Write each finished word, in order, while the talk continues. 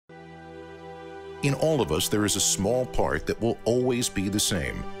In all of us, there is a small part that will always be the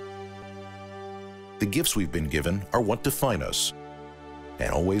same. The gifts we've been given are what define us,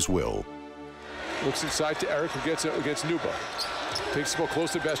 and always will. Looks inside to Eric, who gets it against Nuba. Takes the ball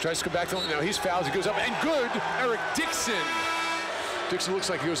close to the best, tries to come back to him. Now he's fouled, he goes up, and good! Eric Dixon. Dixon looks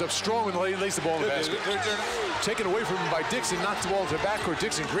like he goes up strong and lays the ball in the basket. Taken away from him by Dixon, knocks the ball to the backcourt.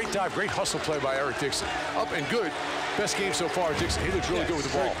 Dixon, great dive, great hustle play by Eric Dixon. Up and good. Best game so far, Dixon. He looks really good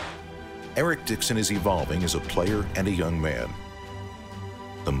with the ball. Eric Dixon is evolving as a player and a young man.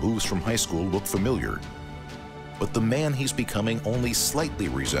 The moves from high school look familiar, but the man he's becoming only slightly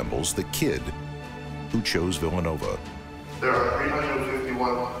resembles the kid who chose Villanova. There are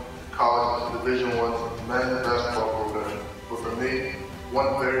 351 colleges in Division I men's basketball program, but for me,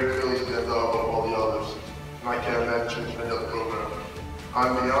 one very clearly stands out above all the others, and I can't imagine any other program.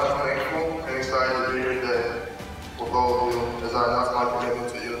 I'm beyond thankful and excited to be here today with all of you as I announce my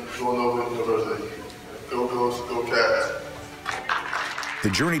commitment to Villanova University. Go Bills, go Cats. The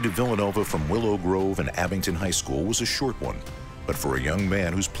journey to Villanova from Willow Grove and Abington High School was a short one, but for a young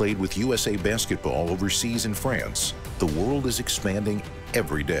man who's played with USA Basketball overseas in France, the world is expanding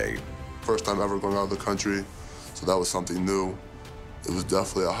every day. First time ever going out of the country, so that was something new. It was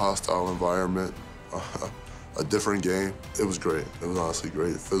definitely a hostile environment, a different game. It was great. It was honestly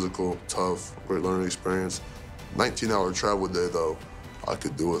great. Physical, tough, great learning experience. 19-hour travel day, though, I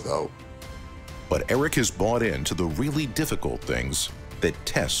could do without. But Eric has bought into the really difficult things that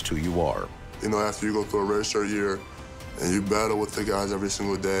test who you are. You know, after you go through a redshirt year and you battle with the guys every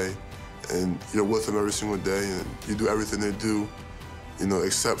single day, and you're with them every single day, and you do everything they do, you know,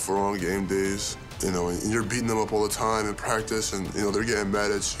 except for on game days, you know, and you're beating them up all the time in practice, and, you know, they're getting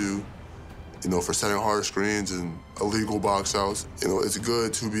mad at you, you know, for setting hard screens and illegal box outs. You know, it's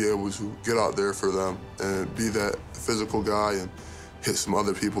good to be able to get out there for them and be that physical guy and hit some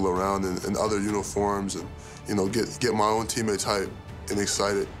other people around in other uniforms and, you know, get my own teammates hyped and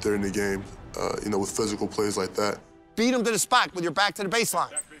excited during the game, you know, with physical plays like that. Beat them to the spot with your back to the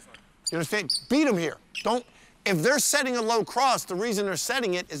baseline. You understand? Beat them here. Don't, if they're setting a low cross, the reason they're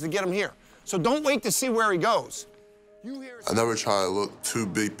setting it is to get him here. So don't wait to see where he goes. I never try to look too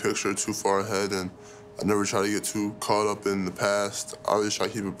big picture, too far ahead, and I never try to get too caught up in the past. I always try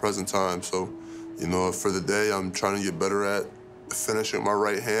to keep it present time. So, you know, for the day, I'm trying to get better at finishing my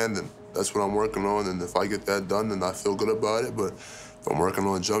right hand, and that's what I'm working on. And if I get that done, then I feel good about it. But if I'm working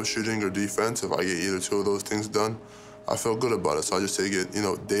on jump shooting or defense, if I get either two of those things done, I feel good about it. So I just take it, you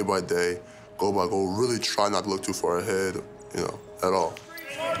know, day by day, goal by goal, really try not to look too far ahead, you know, at all.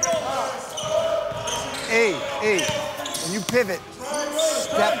 Hey, when you pivot,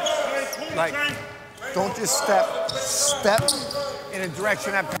 step, like, don't just step in a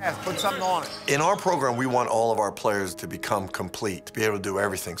direction that pass, put something on it. In our program, we want all of our players to become complete, to be able to do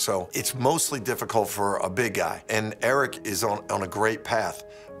everything. So it's mostly difficult for a big guy, and Eric is on a great path.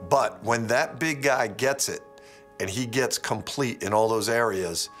 But when that big guy gets it, and he gets complete in all those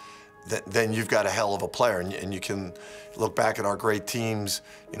areas, then you've got a hell of a player. And you can look back at our great teams,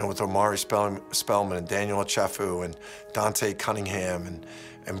 you know, with Omari Spellman and Daniel Achefu and Dante Cunningham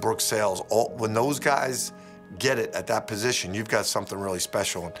and Brooks Sales. When those guys get it at that position, you've got something really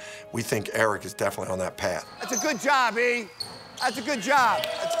special. And we think Eric is definitely on that path. That's a good job, E. That's a good job.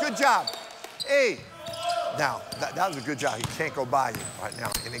 That's a good job. E. Now, that was a good job. He can't go by you right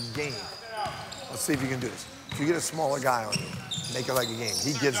now in a game. Let's see if you can do this. If you get a smaller guy on you, make it like a game.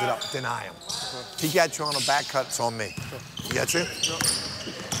 He gives it up, deny him. He gets you on a back cut, it's on me. You get you?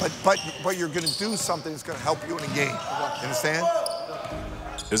 But you're gonna do something that's gonna help you in a game. You understand?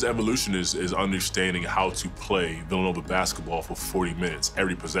 His evolution is understanding how to play Villanova basketball for 40 minutes,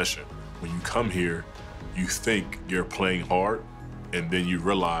 every possession. When you come here, you think you're playing hard, and then you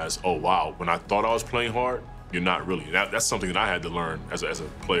realize, oh wow, when I thought I was playing hard, you're not really. That's something that I had to learn as a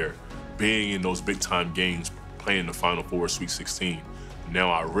player. Being in those big-time games, playing the Final Four, Sweet 16,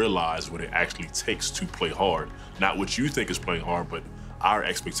 now I realize what it actually takes to play hard. Not what you think is playing hard, but our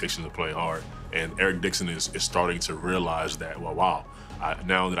expectations of playing hard. And Eric Dixon is starting to realize that, well, wow,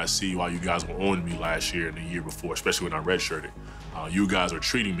 now that I see why you guys were on me last year and the year before, especially when I redshirted, you guys are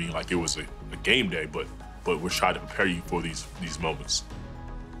treating me like it was a game day, but we're trying to prepare you for these moments.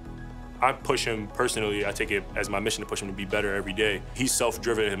 I push him personally. I take it as my mission to push him to be better every day. He's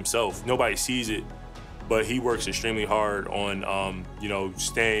self-driven himself. Nobody sees it, but he works extremely hard on, you know,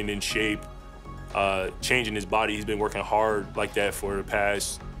 staying in shape, changing his body. He's been working hard like that for the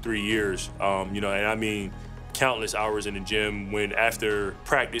past 3 years, you know, and I mean countless hours in the gym. When after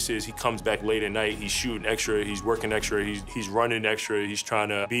practices, he comes back late at night, he's shooting extra, he's working extra, he's running extra, he's trying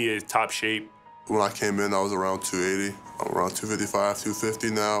to be in top shape. When I came in, I was around 280. I'm around 255,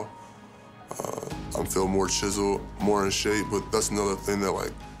 250 now. I feel more chiseled, more in shape, but that's another thing that,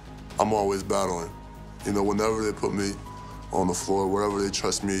 like, I'm always battling. You know, whenever they put me on the floor, wherever they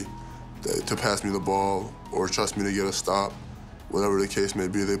trust me to pass me the ball or trust me to get a stop, whatever the case may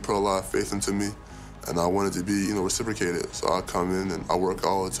be, they put a lot of faith into me, and I want it to be, you know, reciprocated. So I come in and I work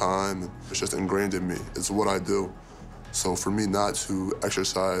all the time, and it's just ingrained in me. It's what I do. So for me not to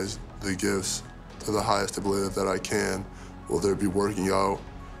exercise the gifts to the highest ability that I can, whether it be working out,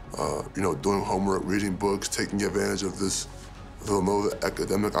 you know, doing homework, reading books, taking advantage of this Villanova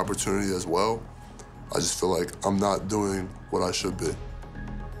academic opportunity as well, I just feel like I'm not doing what I should be.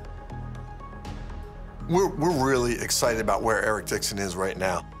 We're really excited about where Eric Dixon is right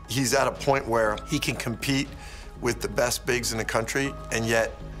now. He's at a point where he can compete with the best bigs in the country, and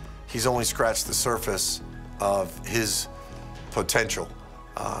yet he's only scratched the surface of his potential.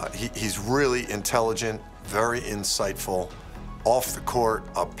 He's really intelligent, very insightful, off the court,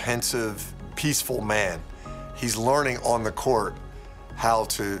 a pensive, peaceful man. He's learning on the court how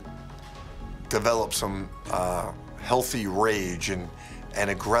to develop some healthy rage and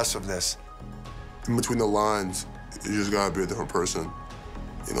aggressiveness. In between the lines, you just gotta be a different person.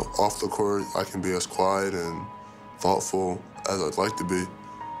 You know, off the court, I can be as quiet and thoughtful as I'd like to be.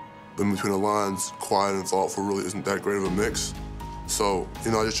 But in between the lines, quiet and thoughtful really isn't that great of a mix. So,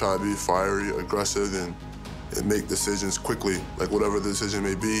 you know, I just try to be fiery, aggressive, and make decisions quickly. Like whatever the decision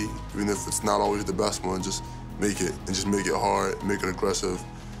may be, even if it's not always the best one, just make it, and just make it hard, make it aggressive,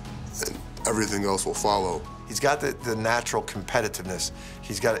 and everything else will follow. He's got the natural competitiveness.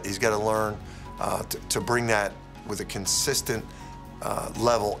 He's got to learn to bring that with a consistent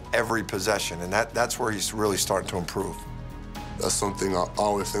level every possession, and that's where he's really starting to improve. That's something I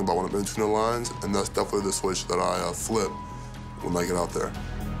always think about when I'm in between the lines, and that's definitely the switch that I flip when I get out there.